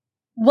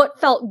what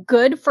felt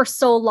good for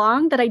so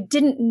long that I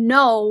didn't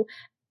know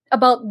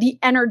about the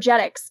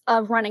energetics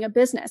of running a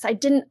business. I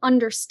didn't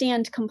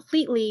understand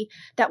completely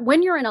that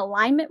when you're in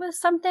alignment with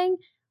something,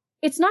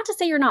 it's not to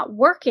say you're not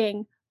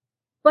working,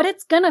 but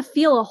it's going to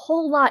feel a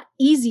whole lot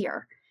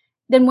easier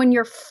than when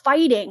you're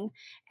fighting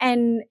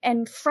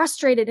and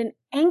frustrated and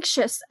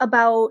anxious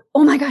about,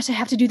 oh my gosh, I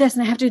have to do this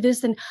and I have to do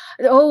this. And,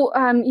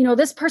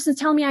 this person's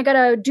telling me I got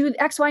to do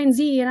X, Y, and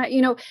Z.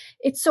 And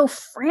it's so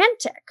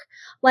frantic.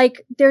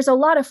 Like there's a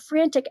lot of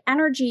frantic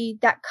energy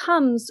that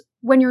comes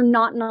when you're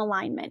not in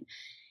alignment.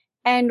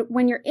 And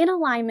when you're in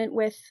alignment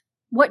with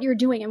what you're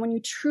doing and when you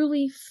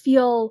truly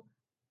feel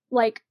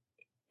like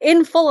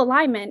in full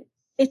alignment,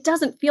 it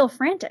doesn't feel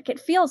frantic. It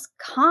feels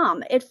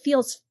calm. It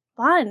feels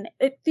fun.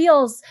 It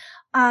feels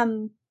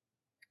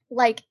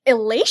like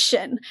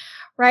elation,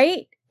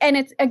 right? And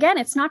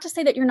it's not to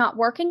say that you're not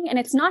working, and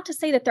it's not to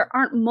say that there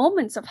aren't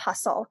moments of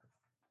hustle.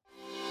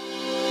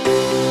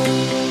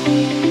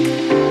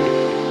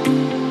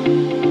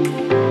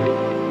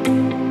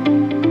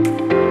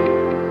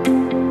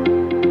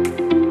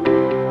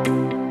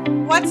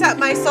 What's up,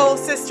 my soul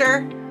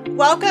sister?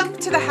 Welcome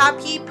to the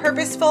Happy,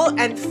 Purposeful,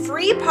 and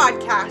Free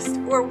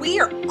podcast, where we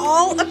are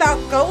all about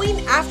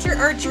going after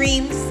our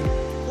dreams,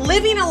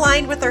 living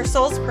aligned with our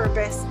soul's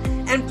purpose,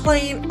 and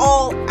playing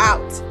all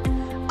out.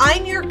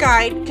 I'm your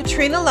guide,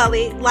 Katrina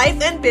Lelly,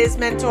 life and biz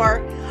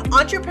mentor,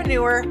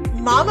 entrepreneur,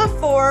 mama of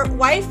four,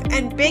 wife,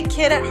 and big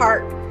kid at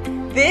heart.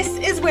 This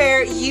is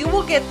where you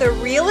will get the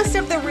realest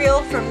of the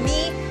real from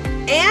me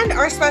and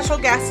our special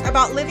guests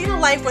about living a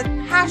life with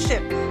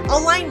passion,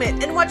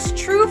 alignment, and what's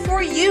true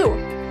for you.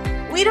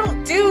 We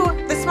don't do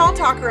the small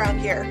talk around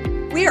here.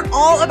 We are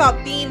all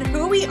about being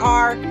who we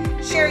are,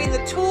 sharing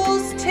the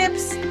tools,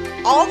 tips,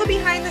 all the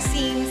behind the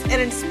scenes,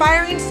 and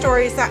inspiring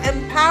stories that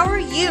empower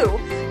you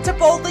to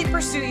boldly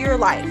pursue your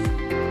life.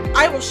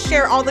 I will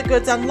share all the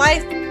goods on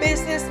life,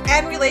 business,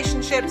 and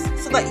relationships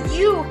so that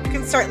you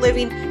can start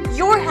living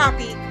your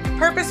happy,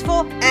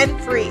 purposeful,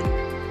 and free.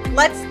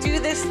 Let's do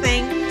this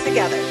thing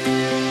together.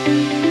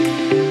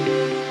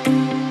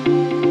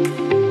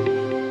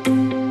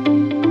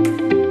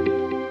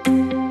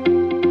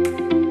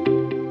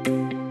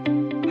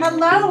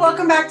 Hello,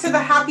 welcome back to the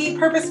Happy,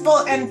 Purposeful,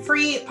 and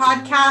Free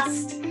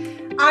podcast.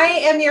 I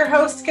am your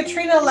host,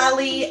 Katrina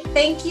Lelly.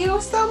 Thank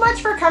you so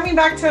much for coming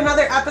back to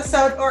another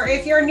episode, or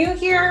if you're new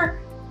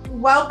here,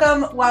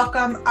 welcome.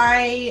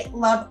 I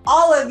love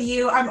all of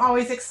you. I'm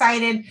always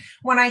excited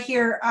when I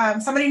hear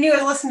somebody new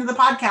has listened to the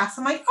podcast.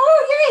 I'm like,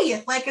 oh,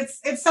 yay. Like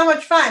it's so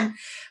much fun.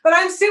 But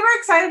I'm super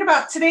excited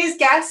about today's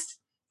guest,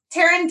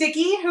 Taryn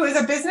Dickey, who is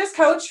a business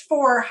coach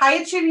for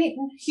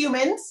high-achieving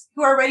humans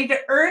who are ready to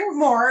earn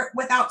more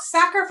without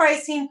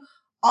sacrificing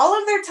all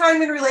of their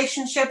time in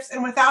relationships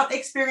and without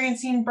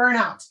experiencing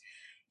burnout.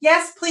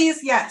 Yes, please.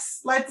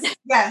 Yes.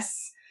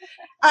 Yes.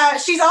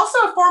 She's also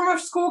a former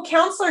school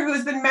counselor who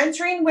has been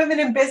mentoring women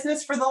in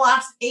business for the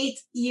last 8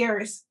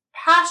 years.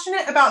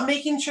 Passionate about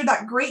making sure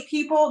that great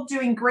people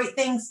doing great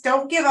things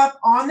don't give up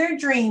on their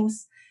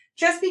dreams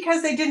just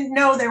because they didn't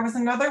know there was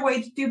another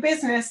way to do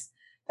business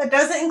that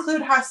doesn't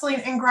include hustling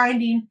and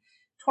grinding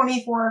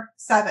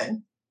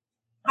 24/7.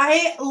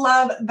 I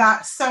love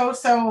that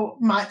so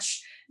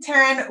much.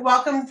 Taryn,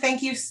 welcome.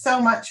 Thank you so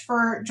much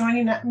for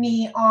joining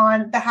me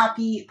on the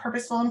Happy,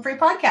 Purposeful, and Free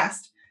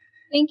podcast.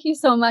 Thank you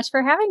so much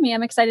for having me.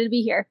 I'm excited to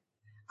be here.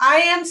 I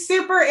am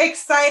super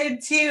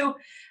excited too.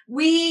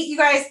 You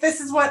guys,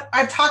 this is what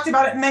I've talked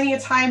about it many a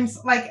times.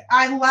 Like,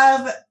 I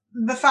love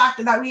the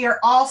fact that we are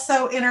all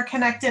so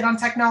interconnected on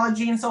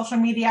technology and social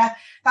media.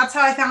 That's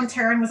how I found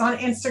Taryn, was on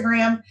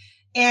Instagram.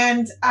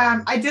 And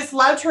I just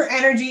loved her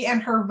energy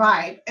and her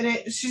vibe.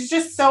 And she's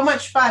just so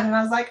much fun. And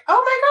I was like,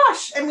 oh my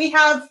gosh. And we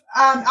have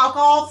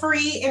alcohol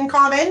free in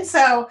common.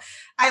 So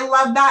I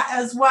love that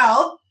as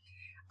well.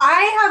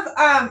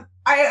 I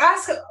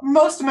ask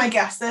most of my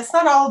guests this,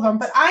 not all of them,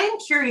 but I am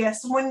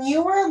curious, when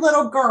you were a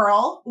little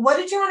girl, what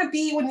did you want to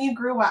be when you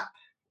grew up?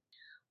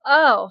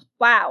 Oh,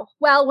 wow.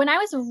 Well, when I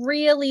was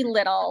really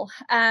little,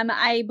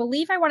 I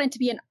believe I wanted to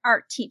be an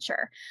art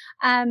teacher.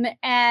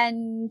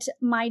 And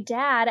my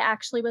dad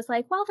actually was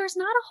like, well, there's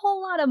not a whole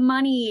lot of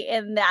money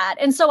in that.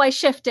 And so I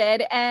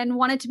shifted and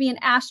wanted to be an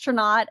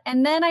astronaut.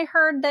 And then I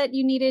heard that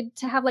you needed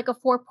to have like a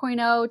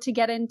 4.0 to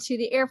get into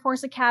the Air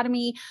Force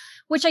Academy,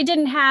 which I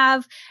didn't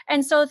have.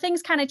 And so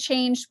things kind of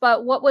changed.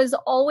 But what was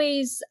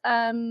always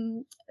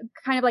kind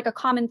of like a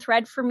common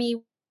thread for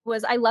me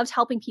was I loved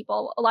helping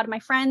people. A lot of my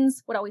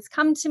friends would always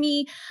come to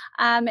me.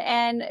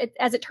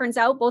 As it turns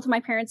out, both of my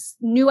parents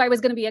knew I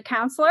was going to be a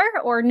counselor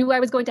or knew I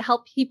was going to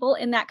help people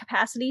in that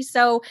capacity.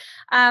 So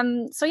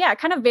yeah, it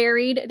kind of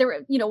varied. There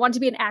were, wanted to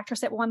be an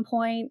actress at one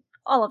point,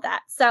 all of that.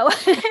 So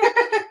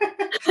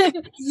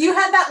you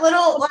had that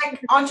little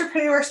like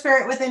entrepreneur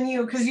spirit within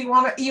you because you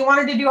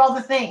wanted to do all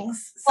the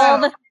things. So.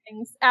 All the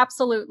things.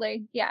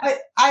 Absolutely. Yeah.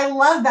 I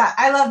love that.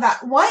 I love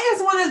that. What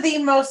is one of the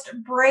most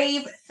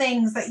brave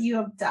things that you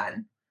have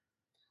done?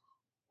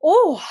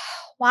 Oh,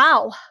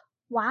 wow.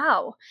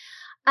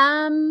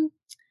 One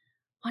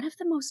of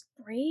the most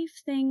brave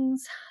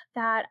things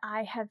that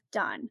I have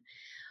done.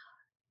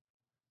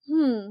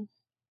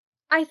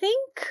 I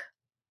think,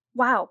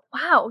 wow.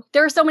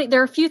 There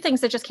are a few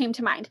things that just came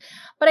to mind,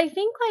 but I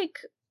think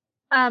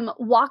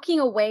walking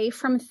away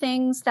from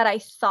things that I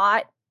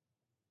thought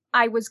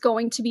I was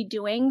going to be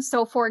doing.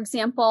 So for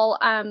example,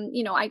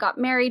 I got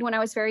married when I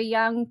was very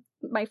young,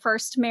 my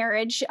first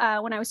marriage,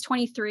 when I was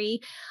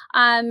 23,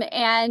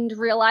 and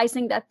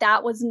realizing that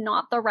that was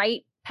not the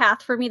right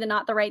path for me,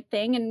 not the right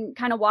thing, and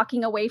kind of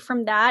walking away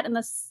from that.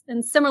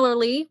 And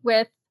similarly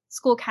with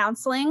school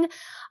counseling,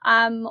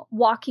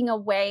 walking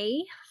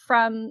away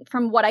from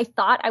what I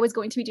thought I was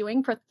going to be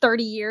doing for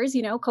 30 years,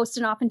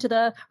 coasting off into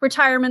the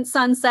retirement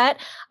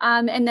sunset.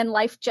 And then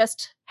life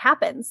just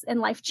happens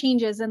and life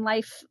changes and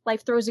life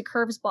throws you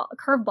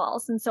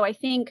curveballs. And so I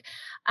think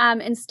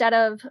instead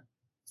of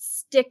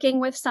sticking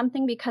with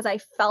something because I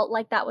felt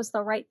like that was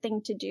the right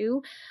thing to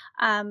do,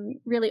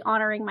 really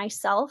honoring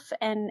myself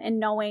and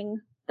knowing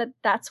that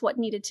that's what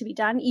needed to be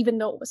done, even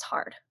though it was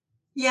hard.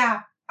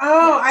 Yeah.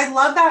 Oh, yeah. I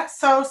love that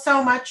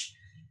so much,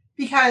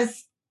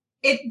 because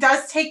it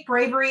does take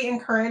bravery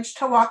and courage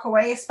to walk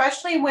away,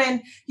 especially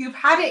when you've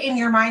had it in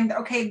your mind,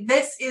 okay,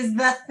 this is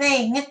the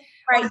thing,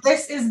 right, or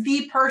this is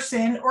the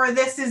person, or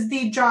this is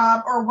the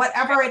job, or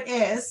whatever right. It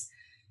is.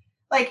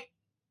 Like,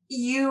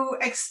 you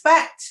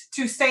expect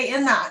to stay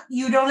in that.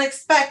 You don't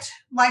expect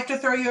life to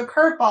throw you a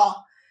curveball.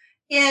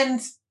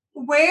 And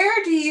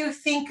where do you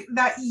think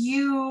that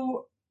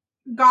you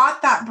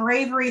got that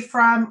bravery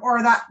from,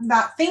 or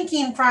that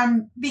thinking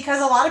from?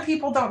 Because a lot of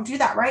people don't do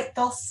that, right?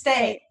 They'll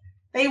stay.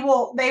 They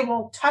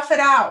will tough it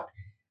out,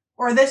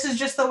 or this is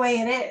just the way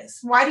it is.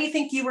 Why do you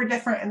think you were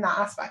different in that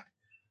aspect?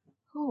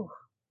 Oh,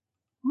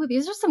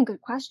 these are some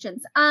good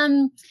questions.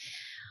 I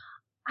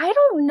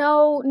don't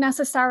know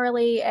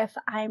necessarily if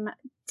I'm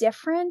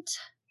different,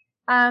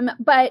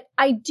 but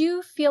I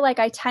do feel like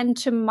I tend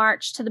to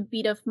march to the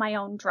beat of my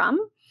own drum.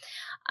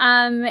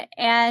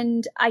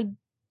 And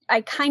I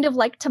kind of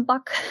like to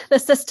buck the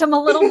system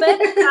a little bit.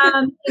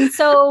 And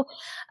so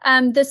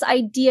this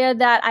idea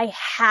that I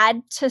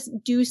had to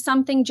do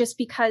something just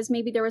because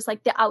maybe there was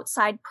like the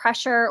outside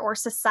pressure or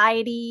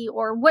society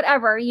or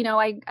whatever,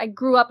 I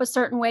grew up a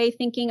certain way,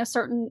 thinking a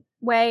certain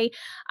way.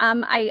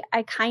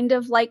 I kind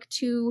of like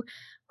to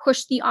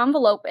push the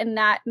envelope in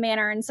that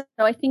manner. And so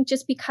I think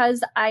just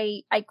because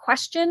I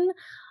question,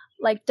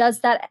 like, is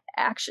that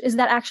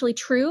actually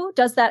true?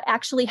 Does that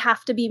actually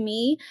have to be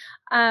me?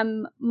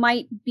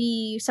 Might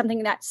be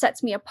something that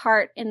sets me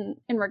apart in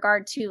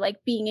regard to like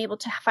being able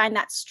to find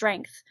that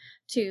strength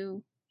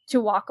to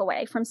walk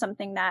away from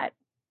something that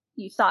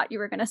you thought you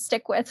were going to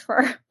stick with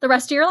for the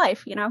rest of your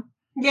life,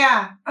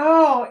 Yeah.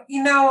 Oh,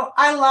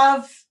 I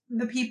love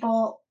the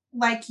people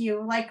like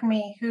you, like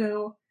me,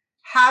 who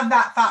have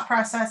that thought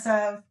process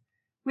of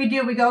we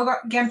go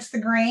against the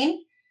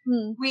grain.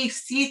 We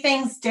see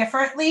things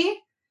differently.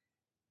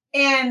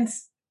 And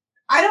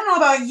I don't know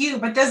about you,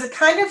 but does it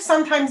kind of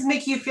sometimes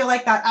make you feel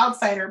like that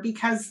outsider,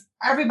 because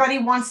everybody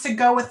wants to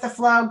go with the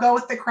flow, go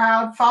with the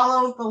crowd,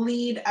 follow the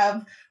lead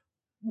of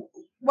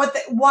what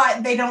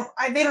they don't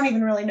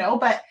even really know,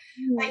 but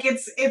like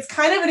it's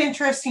kind of an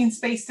interesting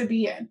space to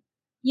be in.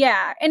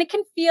 Yeah. And it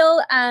can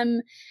feel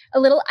a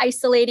little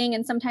isolating,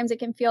 and sometimes it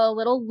can feel a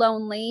little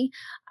lonely,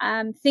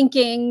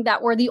 thinking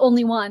that we're the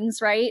only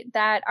ones, right,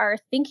 that are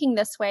thinking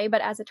this way.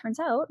 But as it turns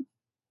out,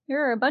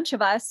 there are a bunch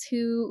of us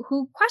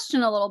who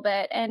question a little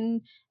bit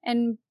and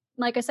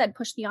like I said,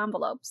 push the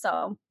envelope.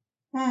 So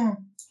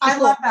I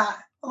love that.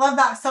 I love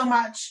that so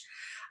much.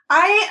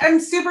 I am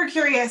super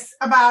curious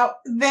about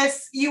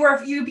this.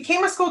 You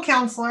became a school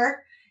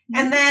counselor,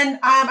 and then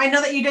I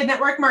know that you did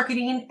network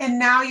marketing, and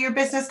now you're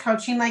business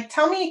coaching. Like,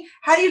 tell me,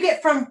 how do you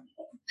get from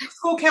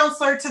school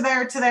counselor to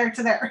there?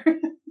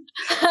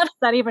 How does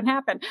that even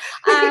happen?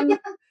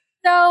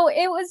 So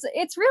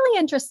it's really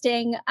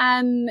interesting.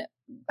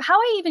 How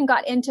I even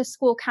got into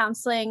school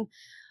counseling,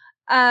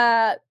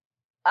 I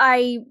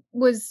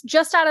was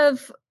just out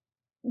of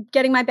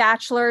getting my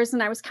bachelor's,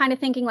 and I was kind of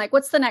thinking like,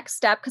 what's the next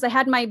step? Because I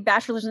had my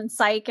bachelor's in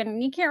psych,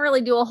 and you can't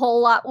really do a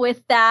whole lot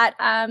with that.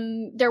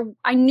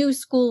 I knew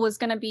school was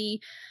going to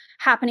be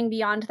happening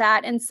beyond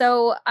that. And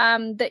so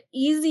the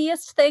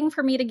easiest thing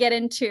for me to get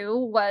into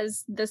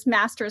was this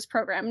master's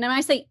program. And when I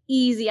say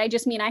easy, I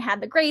just mean I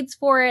had the grades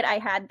for it. I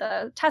had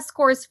the test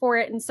scores for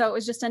it. And so it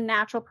was just a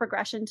natural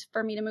progression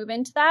for me to move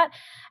into that.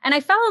 And I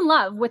fell in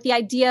love with the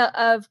idea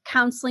of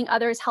counseling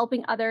others,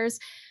 helping others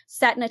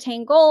set and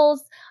attain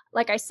goals.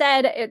 Like I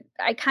said,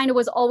 I kind of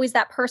was always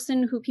that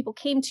person who people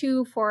came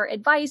to for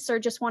advice or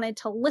just wanted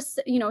to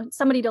listen,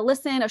 somebody to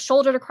listen, a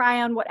shoulder to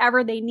cry on,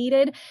 whatever they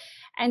needed.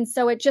 And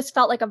so it just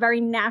felt like a very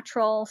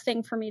natural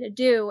thing for me to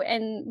do.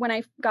 And when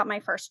I got my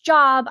first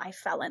job, I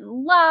fell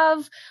in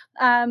love.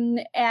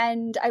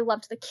 And I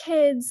loved the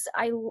kids.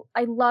 I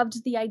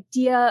loved the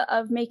idea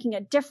of making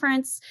a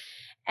difference.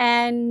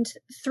 And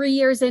 3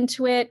 years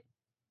into it,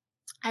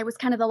 I was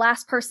kind of the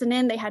last person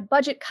in. They had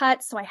budget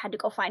cuts, so I had to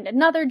go find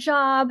another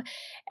job.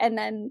 And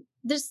then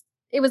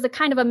it was a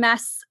kind of a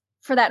mess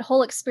for that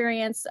whole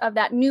experience of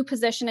that new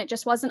position. It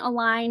just wasn't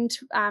aligned.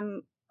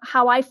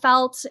 How I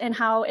felt and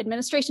how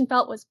administration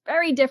felt was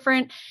very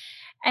different.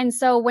 And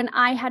so when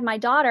I had my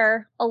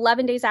daughter,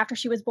 11 days after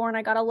she was born,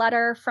 I got a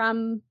letter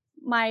from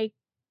my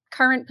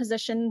current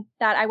position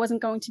that I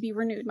wasn't going to be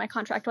renewed. My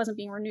contract wasn't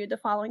being renewed the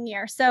following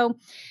year. So,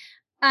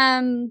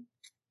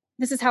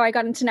 this is how I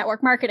got into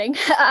network marketing.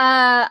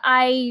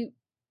 I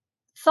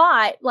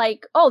thought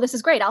like, oh, this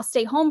is great. I'll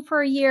stay home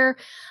for a year.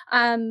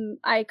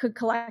 I could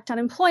collect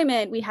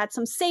unemployment. We had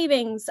some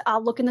savings.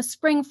 I'll look in the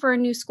spring for a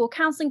new school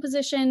counseling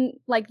position.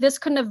 Like this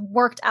couldn't have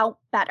worked out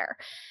better.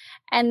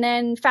 And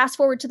then fast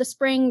forward to the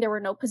spring, there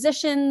were no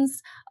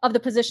positions. Of the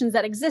positions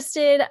that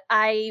existed,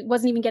 I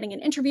wasn't even getting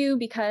an interview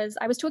because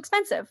I was too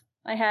expensive.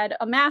 I had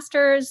a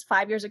master's,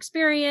 5 years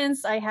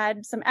experience. I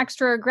had some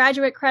extra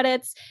graduate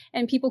credits,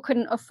 and people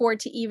couldn't afford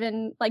to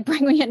even like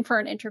bring me in for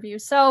an interview.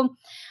 So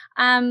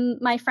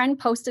my friend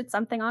posted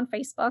something on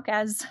Facebook,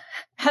 as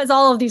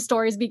all of these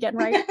stories begin,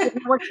 right?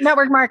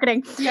 Network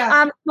marketing.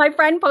 Yeah. My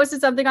friend posted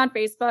something on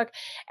Facebook,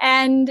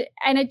 and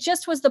it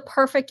just was the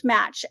perfect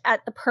match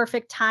at the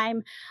perfect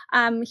time.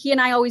 He and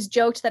I always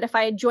joked that if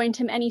I had joined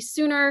him any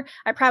sooner,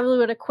 I probably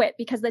would have quit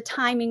because the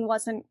timing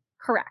wasn't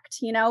correct,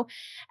 you know?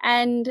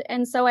 And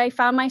so I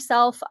found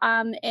myself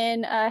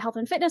in a health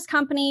and fitness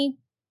company.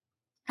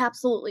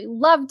 Absolutely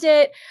loved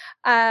it.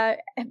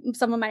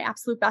 Some of my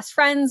absolute best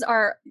friends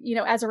are, you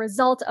know, as a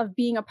result of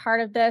being a part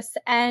of this.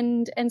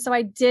 And so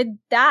I did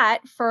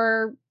that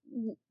for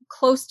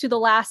close to the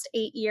last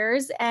 8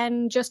 years,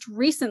 and just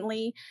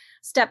recently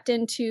stepped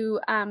into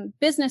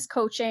business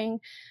coaching,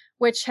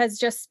 which has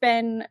just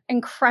been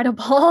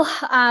incredible.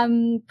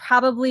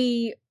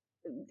 Probably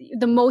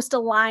the most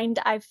aligned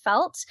I've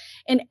felt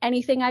in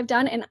anything I've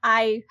done, and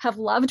I have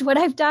loved what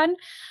I've done.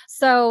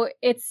 So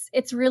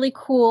it's really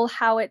cool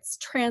how it's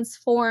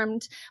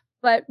transformed,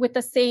 but with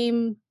the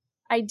same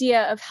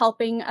idea of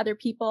helping other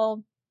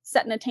people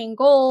set and attain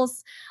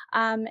goals,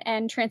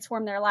 and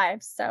transform their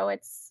lives. So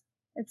it's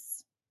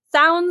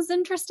sounds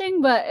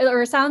interesting,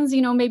 or sounds,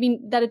 you know, maybe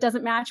that it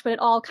doesn't match, but it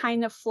all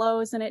kind of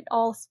flows, and it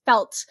all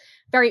felt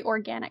very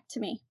organic to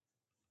me.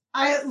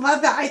 I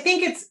love that. I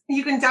think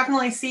you can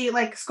definitely see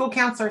like school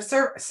counselor,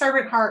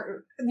 servant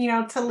heart, you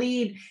know, to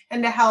lead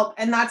and to help.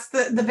 And that's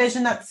the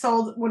vision that's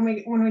sold when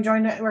we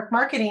joined network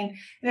marketing.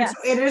 And Yes.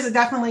 it is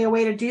definitely a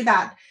way to do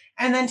that.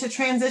 And then to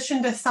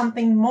transition to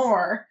something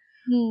more.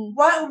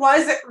 What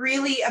was it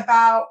really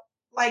about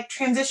like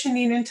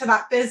transitioning into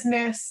that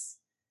business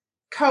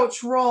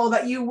coach role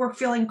that you were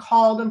feeling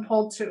called and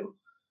pulled to?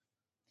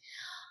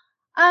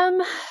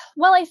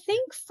 Well, I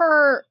think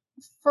for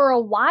a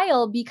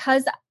while,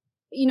 because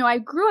you know, I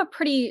grew a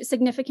pretty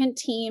significant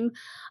team.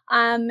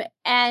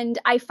 And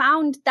I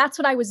found that's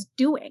what I was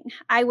doing.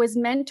 I was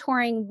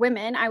mentoring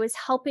women. I was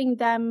helping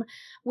them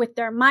with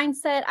their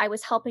mindset. I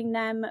was helping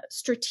them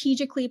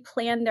strategically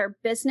plan their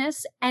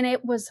business. And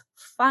it was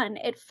fun.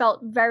 It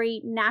felt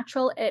very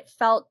natural. It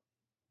felt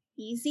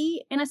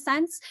easy in a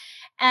sense.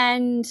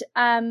 And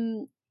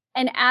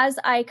as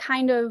I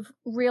kind of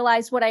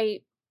realized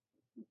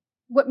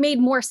what made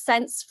more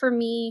sense for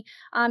me,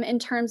 in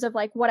terms of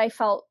like what I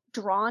felt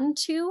drawn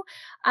to,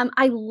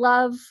 I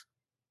love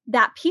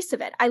that piece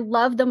of it. I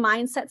love the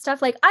mindset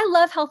stuff. Like I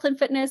love health and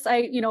fitness. I,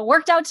 you know,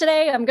 worked out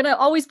today. I'm going to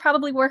always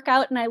probably work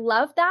out, and I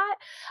love that.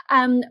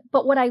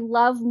 But what I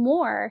love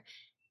more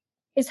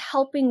is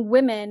helping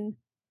women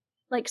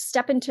like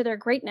step into their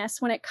greatness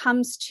when it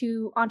comes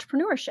to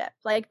entrepreneurship.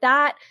 Like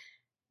that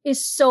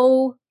is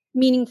so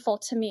meaningful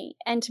to me.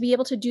 And to be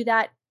able to do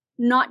that,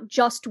 not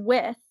just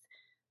with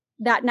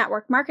that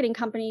network marketing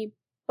company,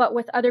 but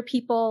with other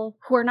people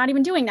who are not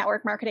even doing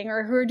network marketing,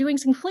 or who are doing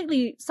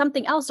completely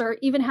something else, or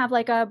even have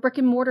like a brick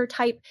and mortar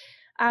type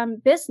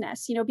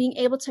business, you know, being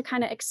able to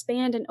kind of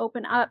expand and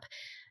open up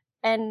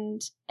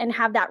and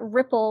have that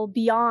ripple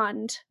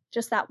beyond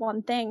just that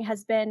one thing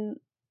has been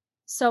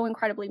so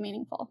incredibly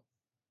meaningful.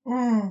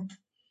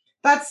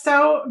 That's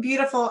so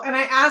beautiful. And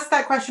I asked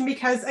that question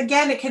because,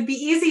 again, it could be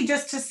easy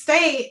just to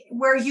stay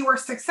where you were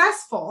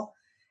successful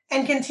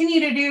and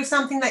continue to do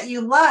something that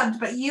you loved,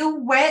 but you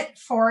went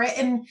for it,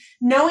 and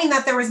knowing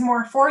that there was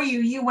more for you,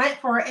 you went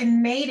for it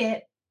and made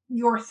it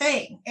your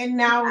thing. And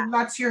now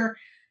that's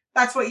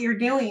what you're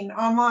doing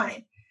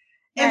online.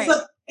 And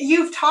so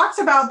you've talked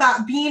about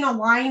that being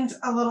aligned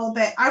a little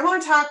bit. I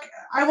want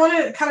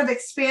to kind of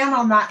expand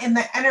on that in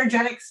the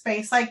energetic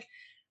space. Like,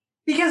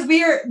 because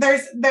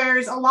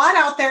there's a lot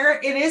out there.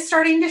 It is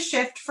starting to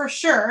shift for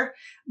sure,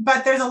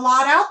 but there's a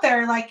lot out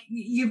there. Like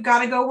you've got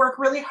to go work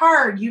really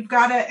hard. You've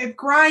got to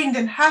grind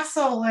and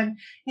hustle. And,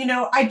 you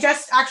know, I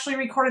just actually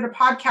recorded a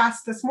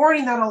podcast this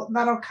morning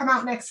that'll come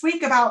out next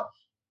week about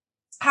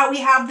how we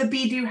have the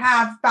be, do,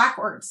 have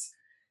backwards,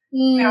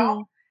 you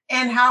know,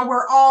 and how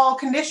we're all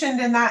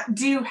conditioned in that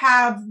do,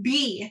 have,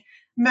 be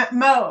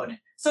mode.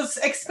 So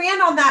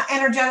expand on that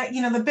energetic,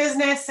 you know, the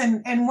business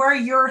and where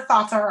your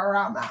thoughts are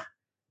around that.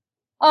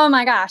 Oh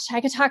my gosh,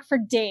 I could talk for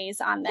days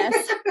on this.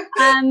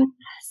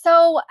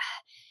 So,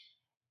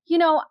 you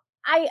know,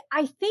 I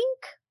think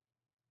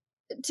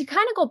to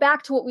kind of go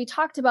back to what we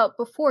talked about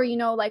before, you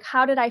know, like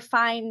how did I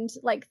find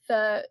like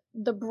the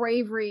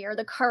bravery or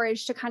the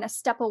courage to kind of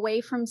step away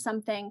from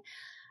something?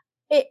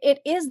 It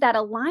is that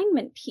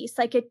alignment piece.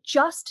 Like it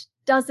just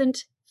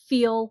doesn't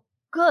feel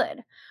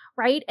good,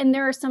 right? And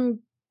there are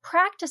some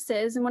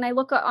practices. And when I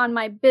look on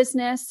my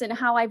business and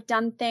how I've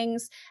done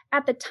things,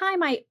 at the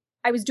time I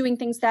was doing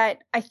things that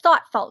I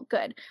thought felt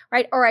good,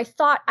 right? Or I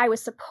thought I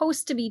was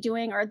supposed to be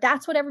doing, or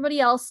that's what everybody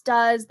else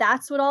does.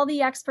 That's what all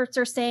the experts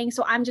are saying.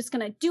 So I'm just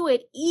going to do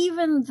it,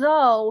 even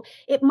though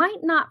it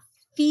might not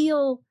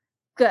feel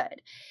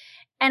good.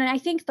 And I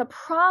think the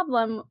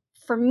problem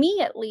for me,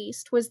 at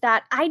least, was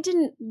that I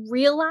didn't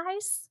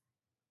realize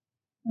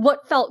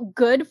what felt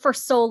good for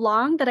so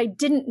long that I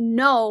didn't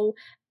know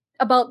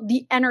about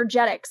the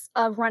energetics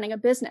of running a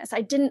business.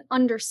 I didn't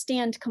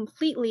understand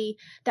completely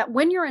that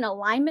when you're in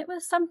alignment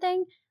with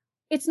something,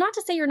 it's not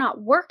to say you're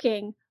not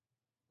working,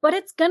 but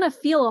it's going to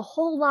feel a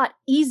whole lot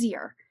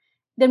easier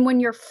than when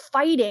you're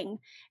fighting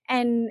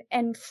and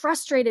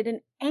frustrated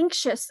and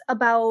anxious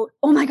about,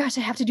 oh my gosh,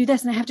 I have to do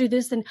this and I have to do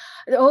this. And,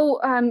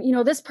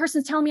 this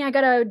person's telling me I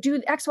got to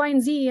do X, Y,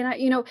 and Z.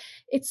 And,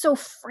 it's so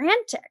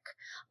frantic.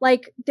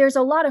 Like there's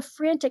a lot of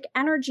frantic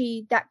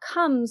energy that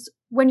comes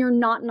when you're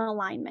not in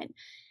alignment.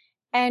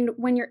 And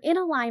when you're in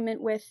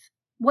alignment with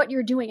what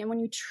you're doing and when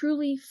you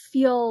truly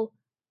feel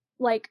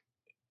like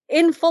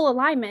in full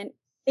alignment,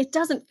 it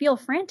doesn't feel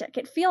frantic.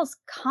 It feels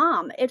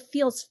calm. It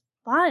feels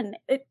fun.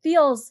 It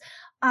feels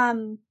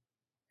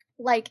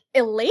like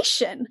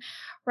elation,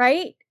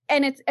 right?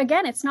 And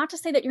it's not to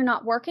say that you're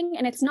not working,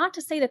 and it's not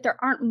to say that there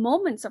aren't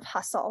moments of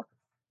hustle,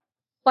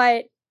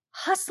 but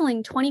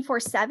hustling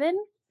 24/7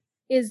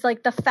 is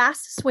like the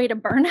fastest way to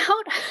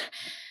burnout.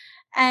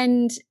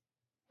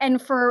 And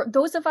for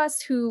those of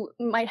us who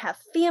might have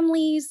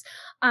families,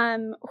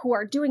 who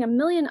are doing a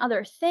million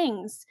other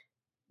things,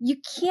 you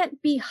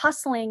can't be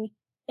hustling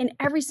in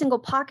every single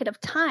pocket of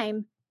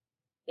time.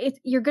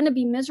 You're going to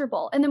be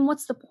miserable. And then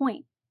what's the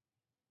point?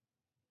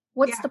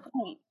 What's the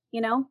point,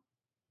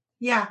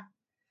 Yeah.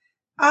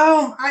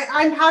 Oh,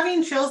 I'm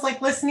having chills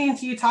like listening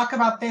to you talk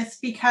about this,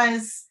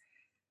 because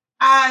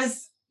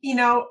as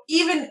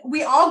even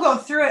we all go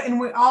through it, and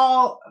we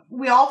all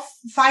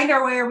find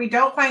our way, or we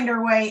don't find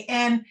our way.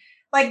 And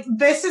like,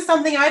 this is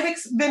something I've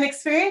been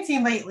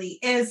experiencing lately,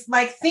 is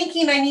like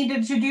thinking I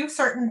needed to do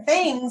certain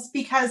things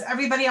because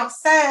everybody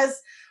else says,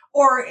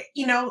 or,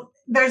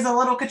 there's a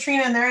little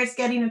Katrina in there, it's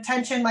getting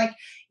attention, like,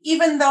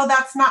 even though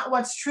that's not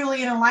what's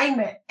truly in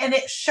alignment. And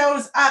it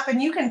shows up,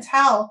 and you can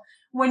tell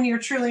when you're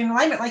truly in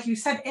alignment. Like you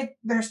said,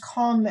 there's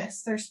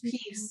calmness, there's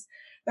peace,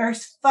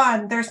 there's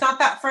fun. There's not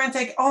that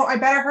frantic, oh, I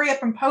better hurry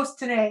up and post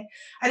today.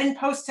 I didn't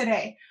post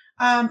today.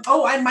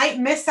 I might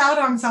miss out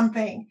on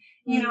something.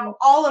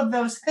 All of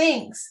those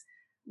things.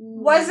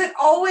 Was it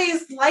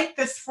always like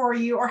this for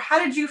you, or how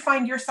did you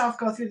find yourself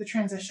go through the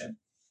transition?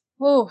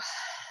 Oh,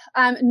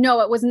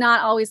 no, it was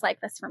not always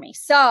like this for me.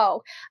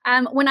 So,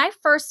 when I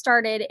first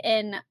started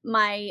in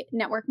my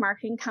network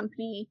marketing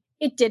company,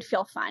 it did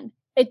feel fun.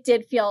 It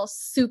did feel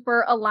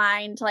super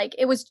aligned. Like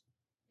it was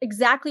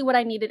exactly what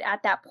I needed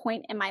at that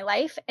point in my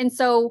life. And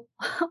so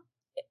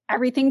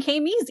everything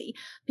came easy.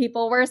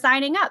 People were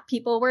signing up,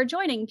 people were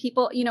joining,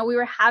 we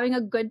were having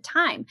a good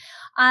time.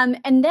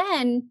 And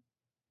then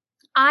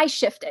I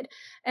shifted,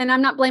 and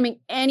I'm not blaming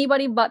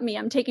anybody but me.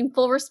 I'm taking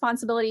full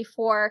responsibility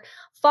for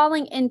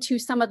falling into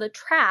some of the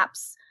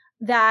traps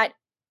that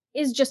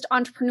is just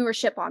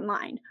entrepreneurship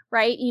online,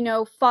 right?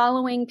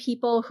 Following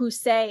people who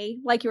say,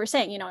 like you were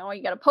saying, oh,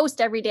 you got to post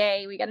every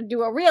day. We got to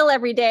do a reel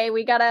every day.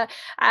 We got to,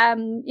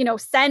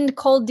 send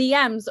cold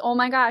DMs. Oh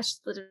my gosh,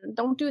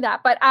 don't do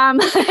that. But, all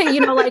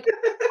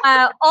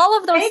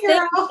of those hey,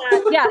 things. Girl.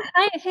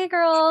 Hey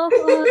girl,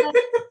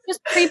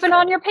 just creeping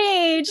on your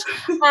page.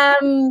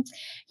 And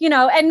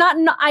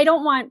I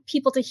don't want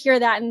people to hear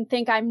that and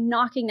think I'm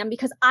knocking them,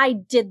 because I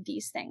did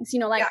these things,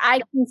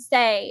 I can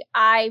say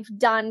I've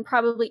done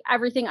probably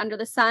everything under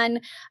the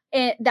sun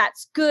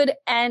that's good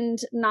and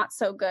not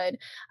so good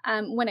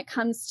when it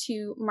comes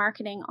to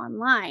marketing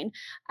online.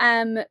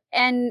 And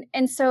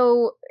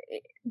so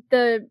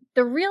the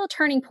real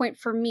turning point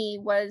for me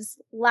was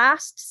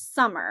last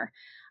summer.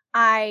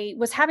 I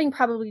was having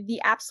probably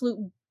the absolute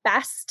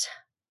best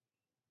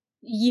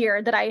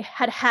year that I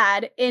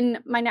had in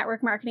my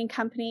network marketing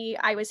company.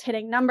 I was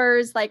hitting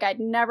numbers like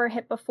I'd never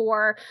hit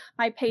before.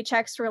 My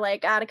paychecks were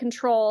like out of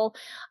control.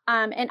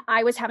 And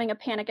I was having a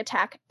panic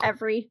attack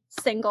every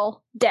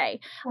single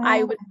day. Oh.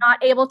 I was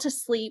not able to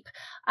sleep.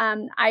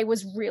 I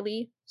was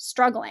really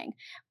struggling.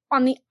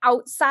 On the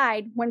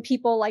outside, when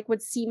people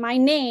would see my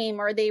name,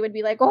 or they would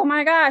be like, oh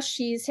my gosh,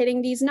 she's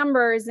hitting these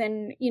numbers.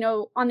 And,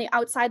 on the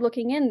outside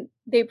looking in,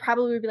 they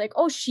probably would be like,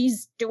 oh,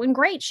 she's doing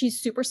great. She's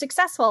super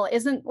successful.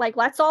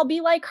 Let's all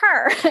be like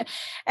her.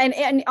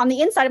 and on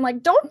the inside, I'm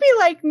like, don't be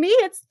like me.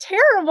 It's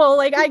terrible.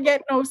 I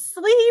get no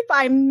sleep.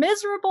 I'm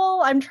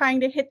miserable. I'm trying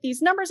to hit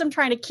these numbers. I'm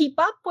trying to keep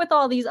up with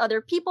all these other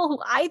people who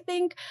I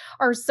think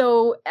are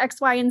so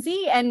X, Y, and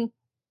Z.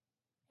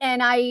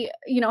 And I,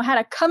 had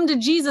a come to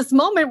Jesus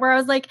moment where I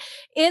was like,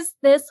 is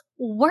this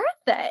worth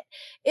it?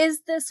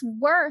 Is this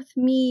worth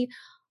me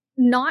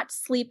not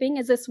sleeping?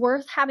 Is this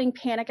worth having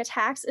panic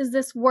attacks? Is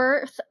this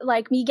worth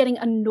like me getting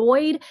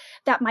annoyed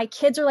that my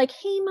kids are like,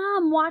 hey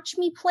mom, watch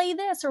me play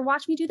this or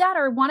watch me do that,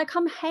 or want to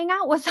come hang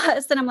out with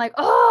us? And I'm like,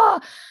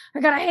 oh, I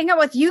gotta hang out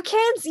with you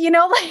kids,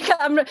 like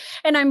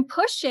I'm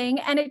pushing,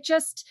 and it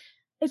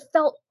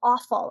felt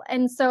awful.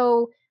 And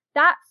so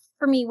that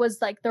for me was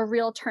like the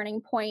real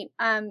turning point.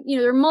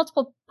 There are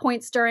multiple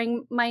points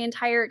during my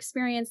entire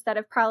experience that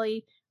have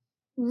probably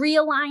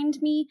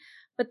realigned me,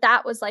 but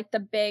that was like the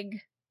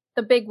big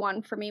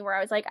one for me, where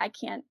I was like, I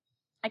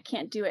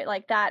can't do it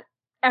like that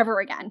ever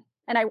again.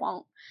 And I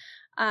won't.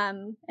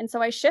 And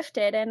so I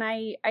shifted, and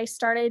I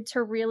started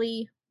to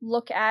really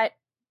look at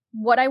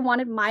what I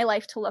wanted my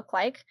life to look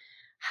like,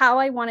 how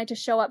I wanted to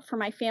show up for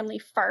my family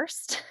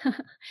first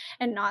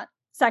and not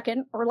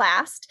second or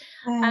last.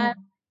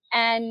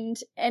 And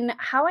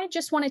how I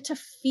just wanted to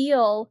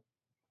feel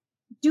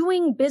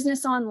doing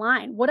business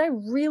online, what I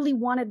really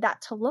wanted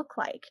that to look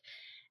like.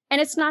 And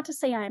it's not to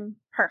say I'm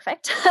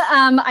perfect.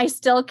 I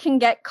still can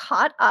get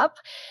caught up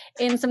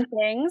in some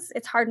things.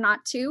 It's hard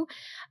not to.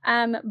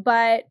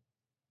 But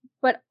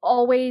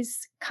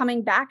always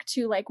coming back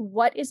to like,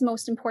 what is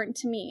most important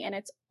to me? And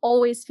it's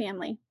always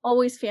family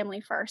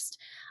first.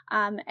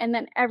 And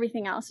then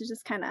everything else is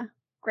just kind of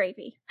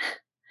gravy.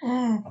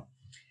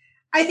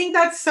 I think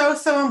that's so,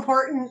 so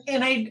important.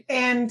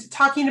 And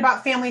talking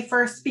about family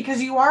first,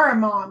 because you are a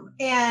mom,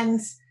 and,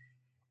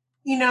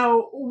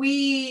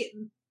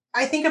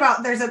 I think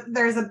about there's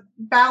a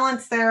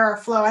balance there, or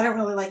flow. I don't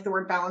really like the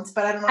word balance,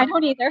 but I don't know. I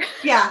don't either.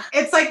 Yeah.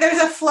 It's like there's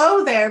a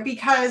flow there,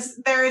 because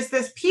there is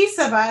this piece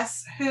of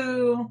us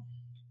who,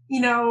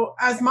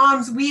 as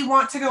moms, we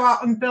want to go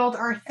out and build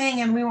our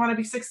thing, and we want to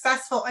be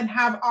successful and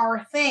have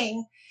our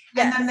thing.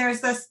 Yes. And then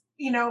there's this,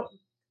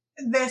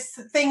 this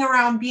thing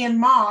around being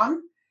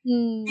mom.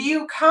 Do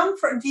you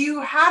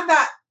have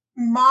that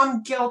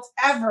mom guilt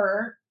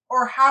ever?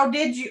 Or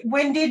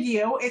when did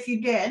you, if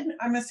you did,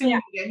 I'm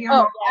assuming you did,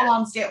 all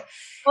moms do.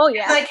 Oh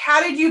yeah. Like,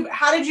 how did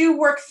you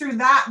work through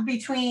that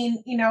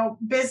between,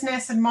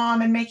 business and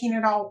mom and making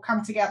it all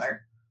come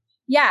together?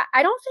 Yeah,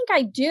 I don't think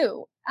I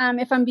do.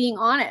 If I'm being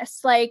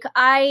honest, like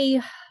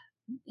I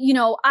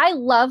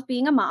love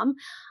being a mom.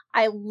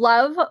 I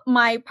love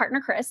my partner,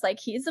 Chris, like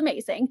he's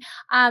amazing.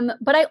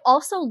 But I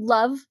also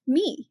love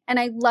me, and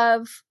I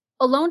love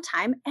alone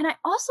time. And I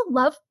also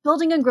love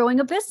building and growing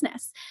a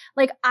business.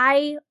 Like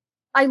I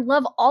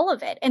love all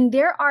of it. And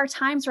there are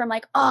times where I'm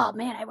like, oh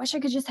man, I wish I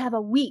could just have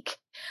a week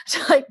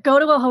to like go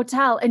to a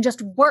hotel and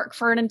just work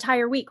for an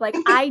entire week. Like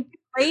I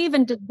crave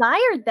and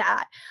desired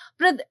that.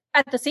 But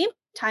at the same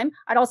time,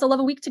 I'd also love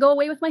a week to go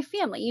away with my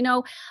family,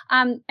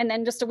 and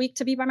then just a week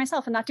to be by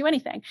myself and not do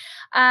anything.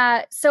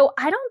 So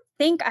I don't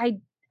think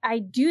I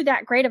do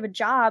that great of a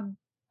job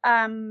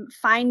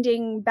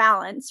finding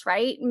balance,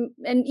 right?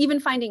 And even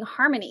finding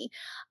harmony.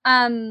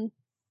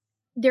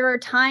 There are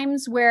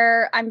times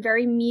where I'm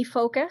very me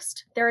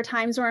focused. There are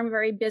times where I'm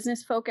very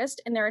business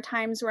focused, and there are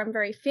times where I'm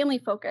very family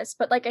focused.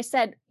 But like I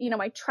said,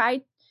 I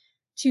try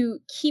to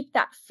keep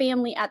that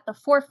family at the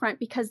forefront,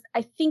 because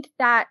I think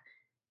that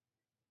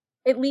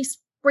at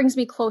least brings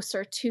me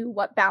closer to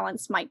what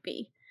balance might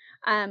be.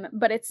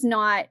 But it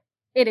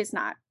is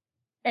not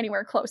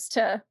anywhere close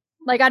to,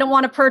 like, I don't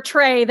want to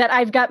portray that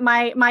I've got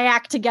my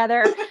act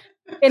together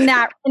in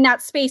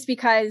that space,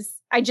 because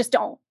I just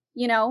don't,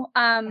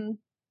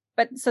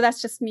 but so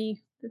that's just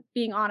me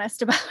being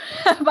honest about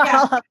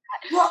all of that.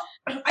 Well,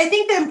 I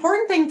think the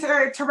important thing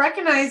to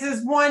recognize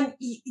is, one,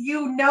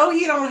 you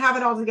don't have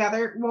it all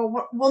together.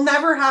 Well, we'll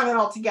never have it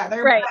all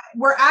together. Right. But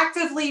we're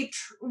actively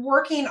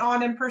working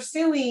on and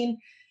pursuing,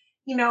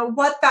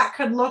 what that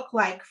could look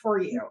like for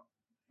you.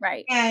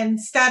 Right. And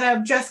instead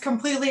of just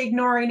completely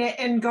ignoring it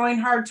and going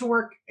hard to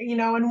work,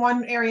 in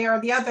one area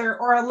or the other,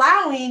 or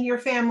allowing your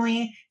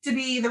family to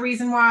be the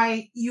reason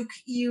why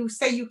you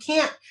say you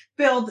can't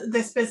build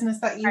this business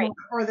that you want,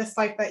 or this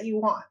life that you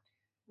want.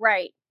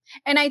 Right.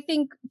 And I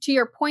think to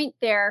your point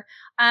there,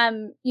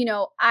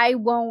 I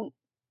won't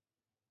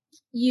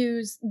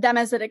use them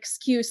as an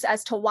excuse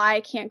as to why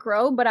I can't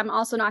grow, but I'm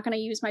also not going to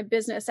use my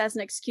business as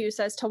an excuse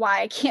as to why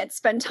I can't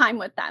spend time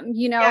with them,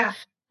 Yeah.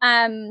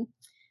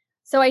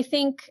 So I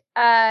think,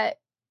 there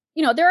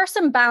are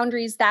some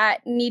boundaries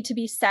that need to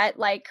be set,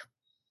 like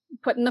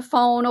putting the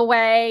phone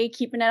away,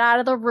 keeping it out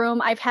of the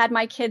room. I've had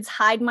my kids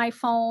hide my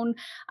phone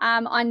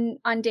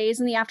on days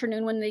in the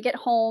afternoon when they get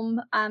home,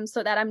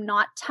 so that I'm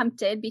not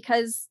tempted,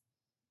 because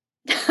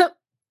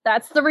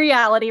that's the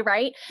reality,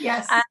 right?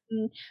 Yes.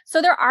 So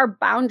there are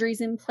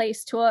boundaries in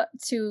place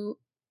to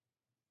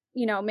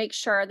make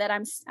sure that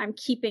I'm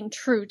keeping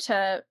true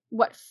to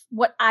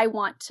what I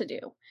want to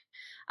do.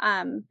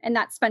 And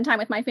not spend time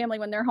with my family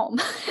when they're home,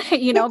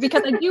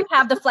 because I do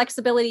have the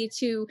flexibility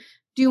to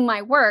do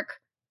my work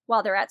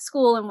while they're at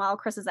school and while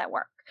Chris is at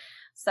work.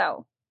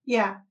 So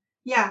yeah.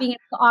 Being able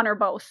to honor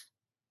both.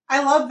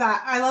 I love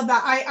that.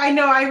 I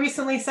know I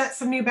recently set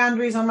some new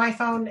boundaries on my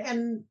phone,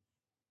 and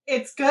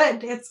it's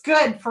good. It's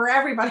good for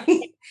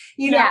everybody.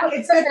 Yeah,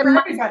 It's good for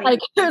everybody. Like,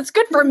 it's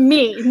good for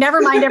me.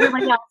 Never mind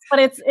everybody else, but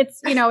it's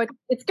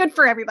good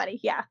for everybody.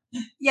 Yeah.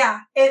 Yeah,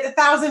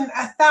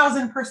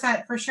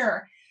 1,000% for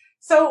sure.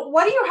 So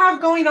what do you have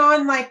going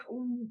on? Like,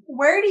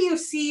 where do you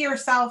see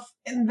yourself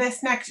in this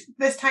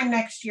time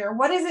next year?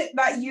 What is it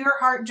that your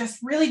heart just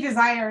really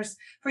desires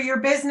for your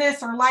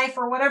business or life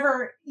or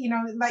whatever,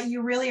 that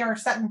you really are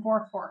setting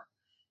forth for?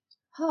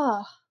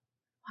 Oh,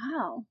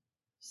 wow.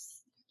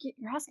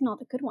 You're asking all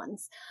the good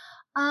ones.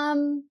 I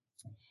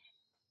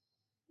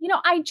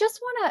just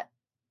want to,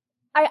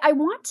 I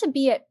want to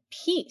be at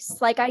peace.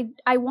 Like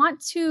I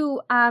want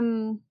to,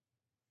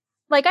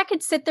 like I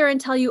could sit there and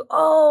tell you,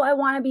 oh, I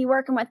want to be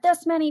working with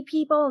this many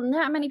people and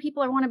that many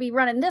people. I want to be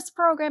running this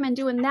program and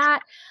doing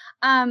that.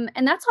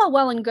 And that's all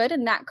well and good.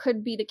 And that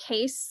could be the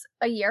case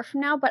a year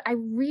from now. But I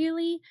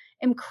really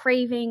am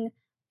craving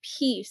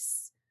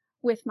peace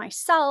with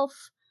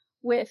myself,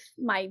 with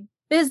my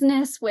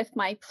business, with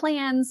my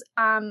plans,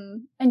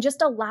 and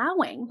just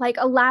allowing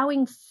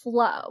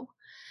flow,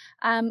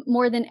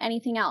 more than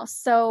anything else.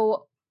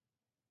 So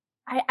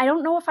I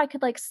don't know if I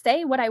could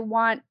say what I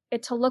want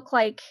it to look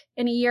like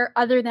in a year,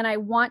 other than I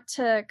want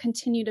to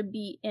continue to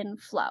be in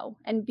flow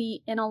and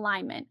be in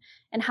alignment.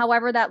 And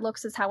however that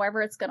looks is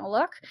however it's going to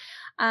look.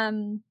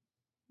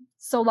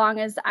 So long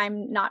as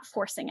I'm not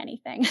forcing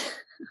anything.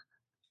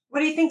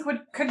 What do you think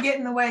could get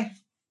in the way?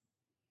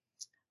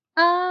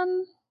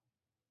 I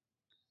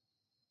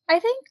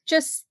think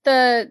just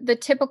the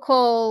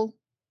typical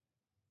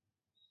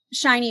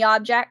shiny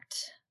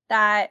object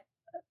that,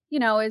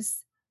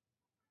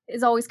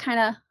 is always kind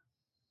of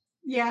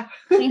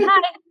saying,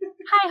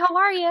 hi, how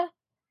are you?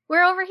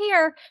 We're over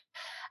here.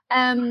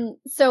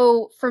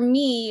 So for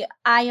me,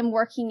 I am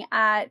working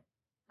at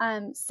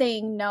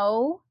saying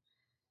no,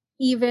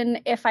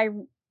 even if I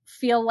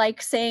feel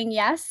like saying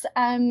yes.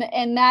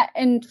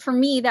 And for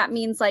me, that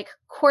means like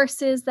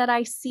courses that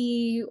I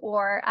see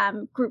or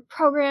group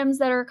programs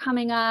that are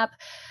coming up.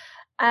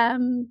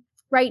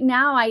 Right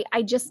now,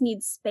 I just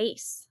need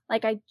space.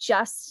 Like I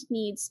just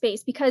need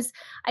space, because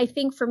I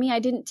think for me, I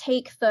didn't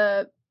take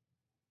the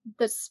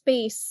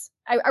space.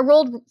 I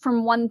rolled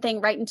from one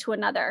thing right into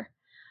another.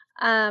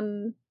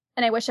 And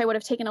I wish I would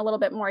have taken a little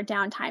bit more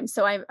downtime.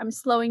 So I'm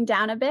slowing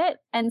down a bit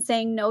and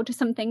saying no to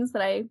some things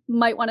that I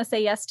might want to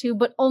say yes to,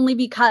 but only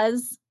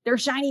because they're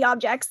shiny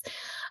objects.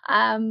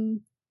 And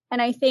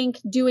I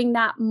think doing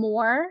that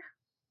more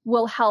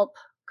will help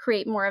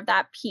create more of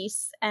that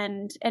peace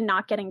and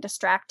not getting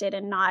distracted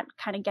and not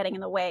kind of getting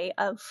in the way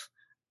of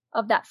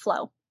that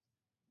flow.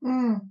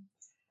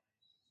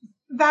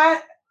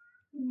 That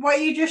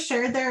what you just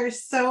shared there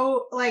is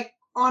so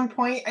on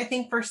point, I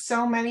think, for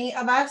so many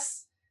of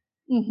us.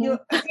 Mm-hmm.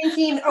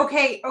 Thinking,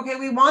 okay,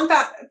 we want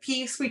that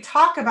piece. We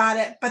talk about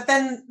it, but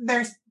then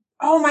there's,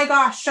 oh my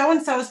gosh,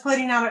 so-and-so is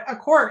putting out a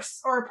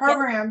course or a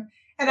program,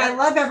 and I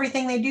love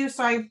everything they do,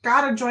 so I've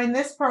got to join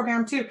this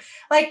program too.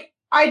 Like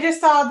I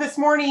just saw this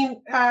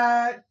morning,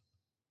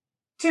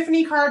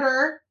 Tiffany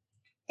Carter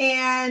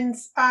and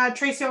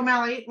Tracy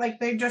O'Malley,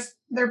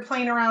 they're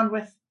playing around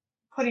with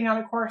putting out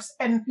a course.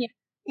 And,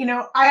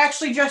 I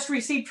actually just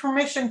received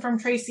permission from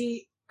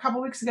Tracy a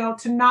couple weeks ago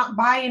to not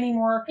buy any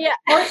more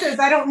courses.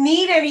 I don't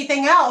need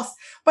anything else.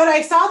 But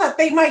I saw that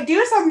they might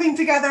do something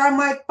together. I'm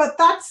like, but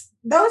that's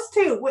those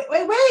two. Wait.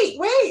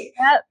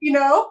 Yep.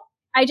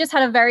 I just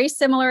had a very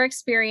similar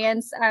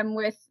experience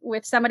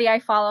with somebody I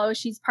follow.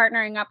 She's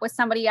partnering up with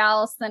somebody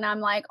else. And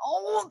I'm like,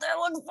 oh, that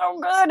looks so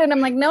good. And I'm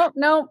like, nope,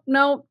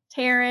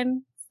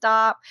 Taryn,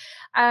 stop.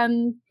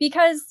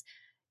 Because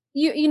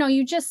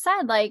you just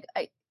said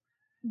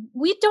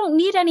we don't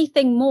need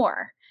anything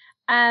more.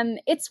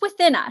 It's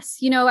within us.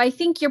 I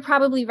think you're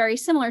probably very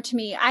similar to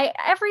me.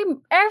 Every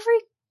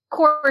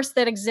course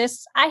that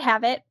exists, I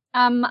have it.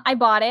 I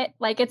bought it.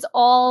 It's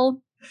all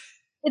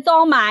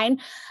mine.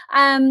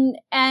 And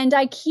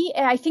I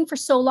think for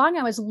so long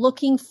I was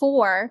looking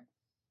for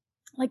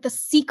the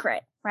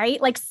secret, right?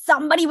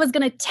 Somebody was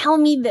going to tell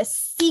me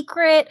this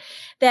secret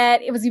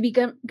that it was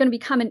going to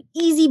become an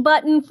easy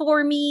button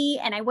for me.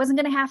 And I wasn't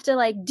going to have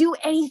to do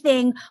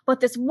anything but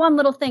this one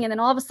little thing. And then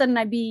all of a sudden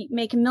I'd be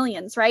making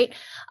millions. Right.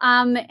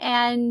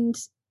 And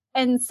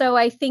so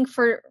I think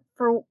for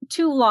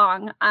too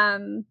long,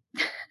 I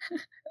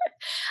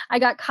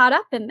got caught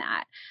up in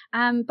that.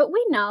 But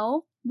we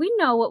know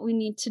what we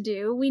need to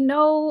do. We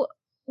know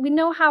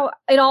how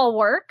it all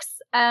works.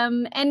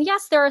 And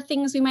yes, there are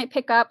things we might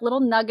pick up, little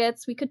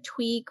nuggets we could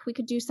tweak, we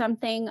could do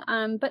something.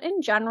 But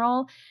in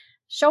general,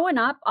 showing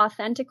up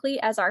authentically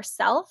as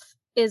ourself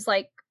is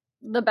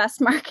the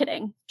best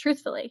marketing,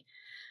 truthfully,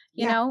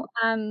 you know?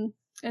 And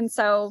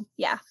so,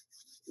 yeah,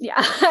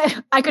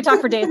 I could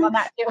talk for days on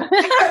that too.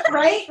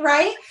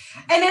 Right.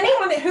 And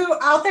anyone who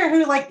out there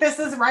who this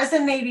is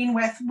resonating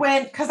with,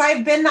 because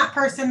I've been that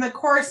person, the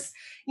course,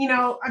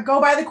 I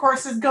go buy the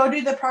courses, go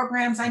do the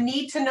programs. I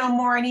need to know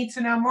more.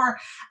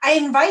 I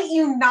invite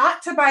you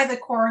not to buy the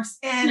course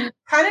and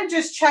kind of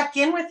just check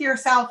in with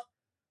yourself.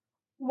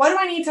 What do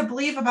I need to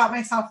believe about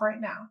myself right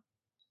now?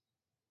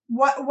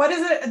 what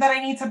is it that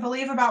I need to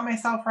believe about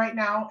myself right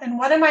now? And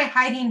what am I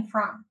hiding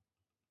from?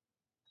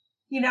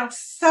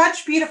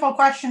 Such beautiful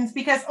questions,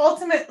 because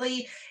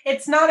ultimately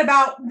it's not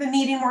about the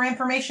needing more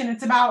information.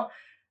 It's about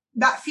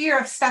that fear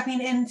of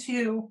stepping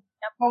into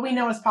what we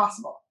know is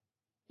possible.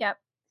 Yep.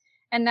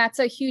 And that's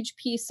a huge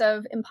piece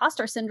of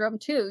imposter syndrome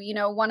too.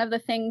 One of the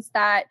things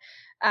that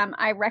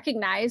I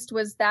recognized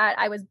was that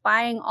I was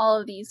buying all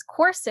of these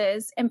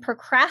courses and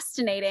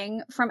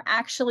procrastinating from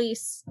actually,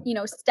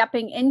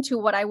 stepping into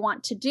what I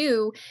want to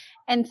do,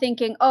 and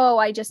thinking, oh,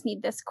 I just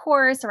need this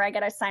course, or I got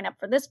to sign up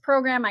for this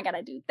program. I got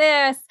to do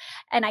this.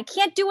 And I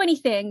can't do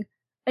anything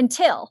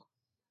until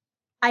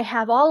I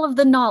have all of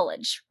the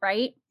knowledge,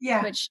 right?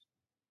 Yeah. Which,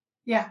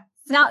 yeah.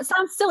 Now it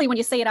sounds silly when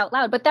you say it out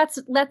loud, but that's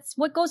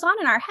what goes on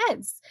in our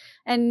heads,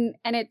 and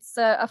it's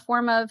a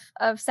form of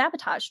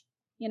sabotage,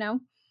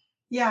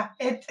 Yeah,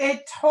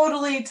 it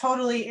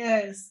totally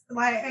is.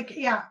 Like,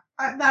 yeah,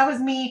 that was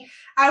me.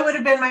 I would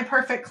have been my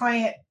perfect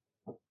client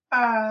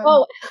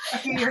a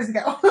few years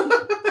ago.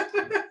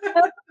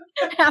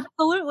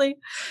 Absolutely.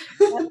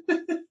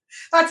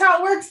 That's how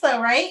it works,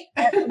 though, right?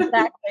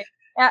 Exactly.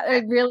 Yeah,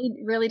 it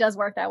really does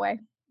work that way.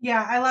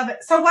 Yeah, I love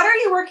it. So, what are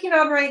you working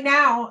on right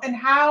now, and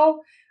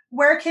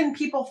where can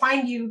people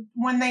find you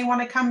when they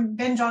want to come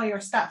binge all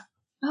your stuff?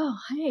 Oh,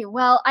 hey.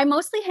 Well, I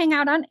mostly hang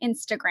out on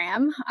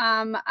Instagram.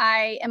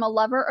 I am a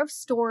lover of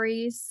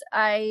stories.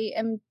 I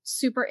am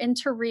super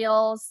into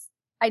reels.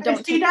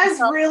 She does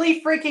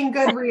really freaking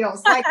good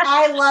reels. Like,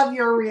 I love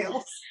your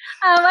reels.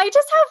 I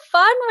just have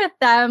fun with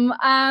them.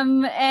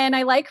 And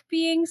I like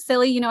being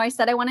silly. I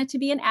said I wanted to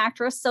be an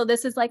actress, so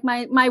this is like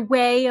my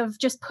way of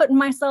just putting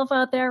myself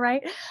out there,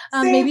 right?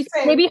 Maybe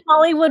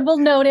Hollywood will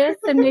notice,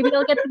 and maybe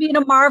I'll get to be in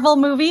a Marvel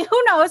movie.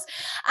 Who knows?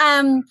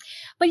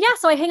 But yeah,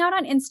 so I hang out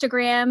on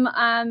Instagram.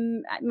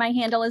 My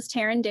handle is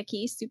Taryn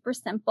Dickey, super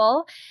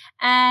simple.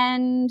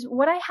 And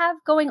what I have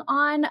going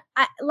on,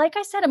 like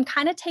I said, I'm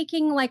kind of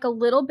taking like a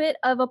little bit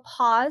of a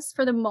pause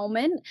for the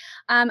moment.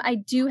 I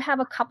do have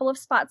a couple of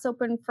spots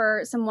open for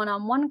some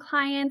one-on-one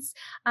clients,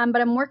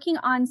 but I'm working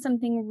on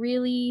something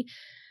really,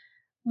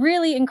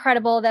 really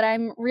incredible that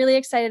I'm really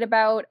excited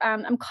about.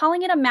 I'm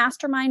calling it a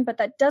mastermind, but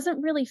that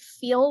doesn't really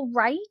feel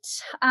right.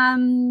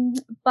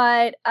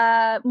 But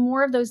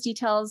more of those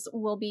details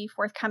will be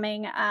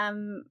forthcoming.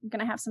 I'm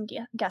going to have some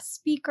guest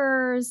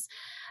speakers,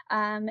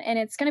 and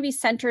it's going to be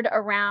centered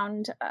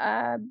around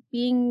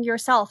being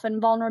yourself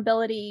and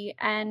vulnerability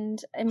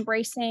and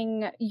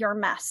embracing your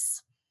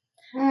mess.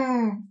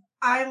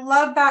 I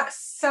love that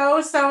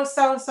so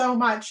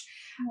much.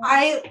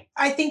 Yeah.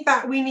 I think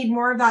that we need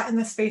more of that in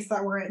the space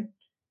that we're in.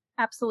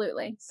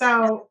 Absolutely.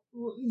 So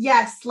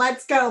yes,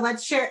 let's go.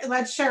 Let's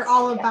share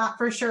all of that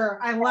for sure.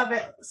 I love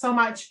it so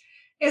much.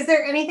 Is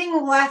there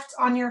anything left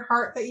on your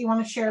heart that you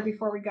want to share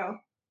before we go?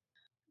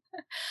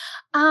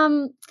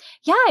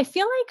 Yeah, I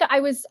feel like I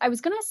was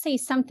going to say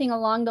something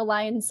along the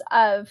lines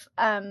of,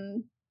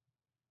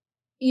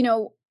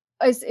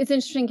 it's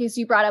interesting because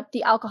you brought up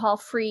the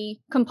alcohol-free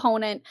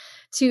component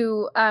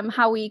to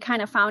how we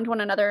kind of found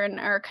one another and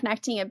are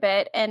connecting a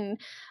bit, and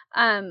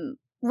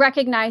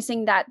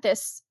recognizing that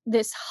this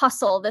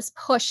hustle, this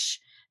push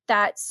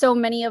that so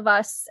many of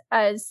us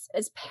as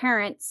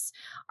parents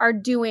are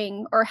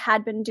doing or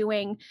had been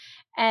doing,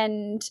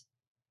 and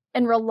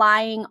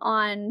relying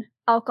on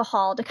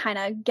alcohol to kind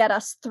of get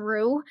us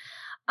through,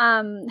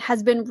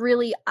 has been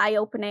really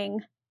eye-opening.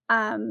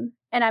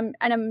 And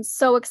I'm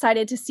so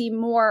excited to see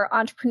more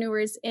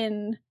entrepreneurs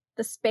in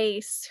the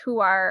space who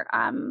are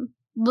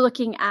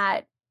looking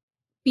at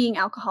being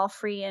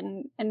alcohol-free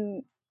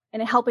and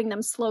helping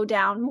them slow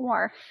down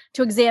more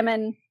to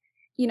examine,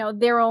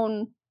 their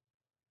own,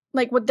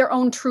 like what their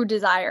own true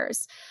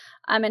desires,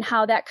 and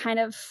how that kind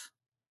of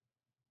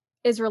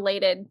is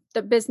related,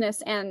 the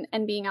business and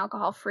being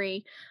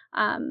alcohol-free,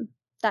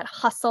 that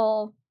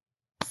hustle,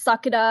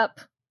 suck it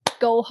up,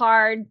 go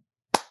hard,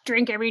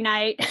 drink every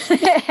night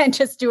and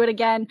just do it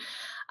again,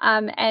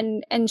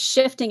 and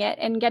shifting it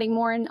and getting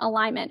more in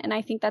alignment. And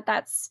I think that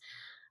that's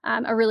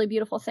a really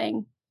beautiful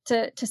thing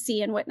to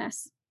see and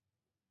witness.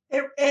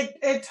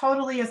 It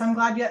totally is. I'm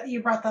glad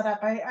you brought that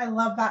up. I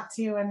love that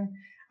too. And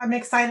I'm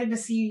excited to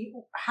see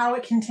how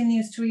it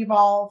continues to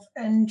evolve,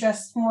 and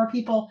just more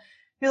people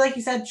who, like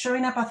you said,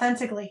 showing up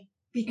authentically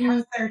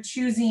because they're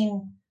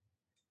choosing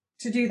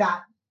to do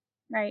that.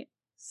 Right.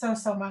 So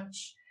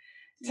much.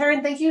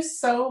 Taryn, thank you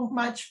so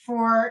much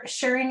for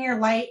sharing your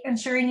light and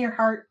sharing your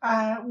heart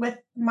with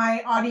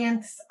my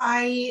audience.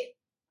 I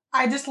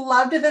just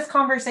loved this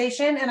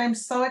conversation, and I'm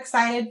so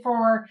excited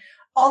for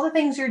all the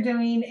things you're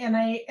doing. And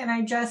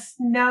I just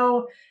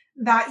know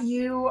that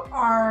you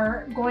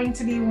are going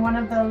to be one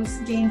of those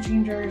game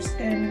changers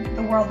in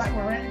the world that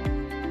we're in.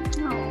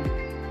 Oh,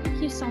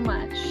 thank you so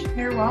much.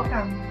 You're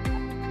welcome.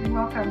 You're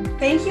welcome.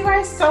 Thank you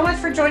guys so much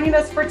for joining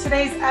us for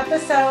today's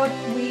episode.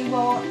 We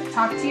will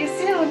talk to you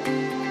soon.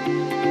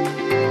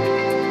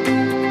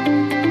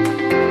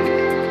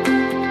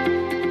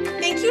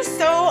 Thank you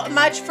so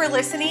much for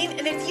listening.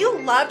 And if you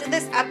loved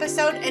this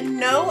episode and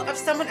know of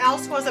someone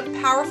else who has a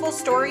powerful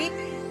story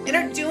and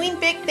are doing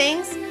big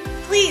things,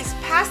 please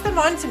pass them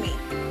on to me.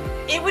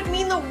 It would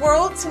mean the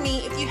world to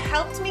me if you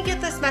helped me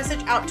get this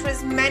message out to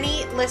as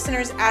many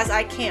listeners as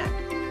I can.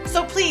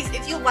 So please,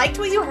 if you liked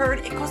what you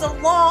heard, it goes a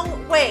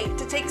long way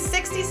to take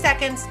 60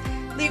 seconds,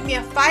 leave me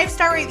a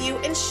 5-star review,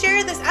 and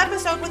share this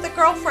episode with a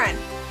girlfriend.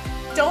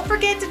 Don't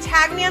forget to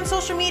tag me on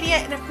social media,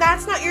 and if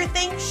that's not your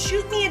thing,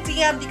 shoot me a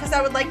DM because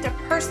I would like to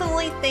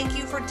personally thank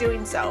you for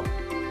doing so.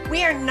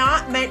 We are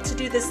not meant to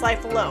do this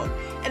life alone,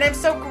 and I'm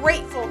so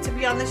grateful to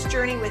be on this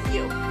journey with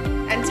you.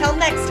 Until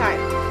next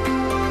time.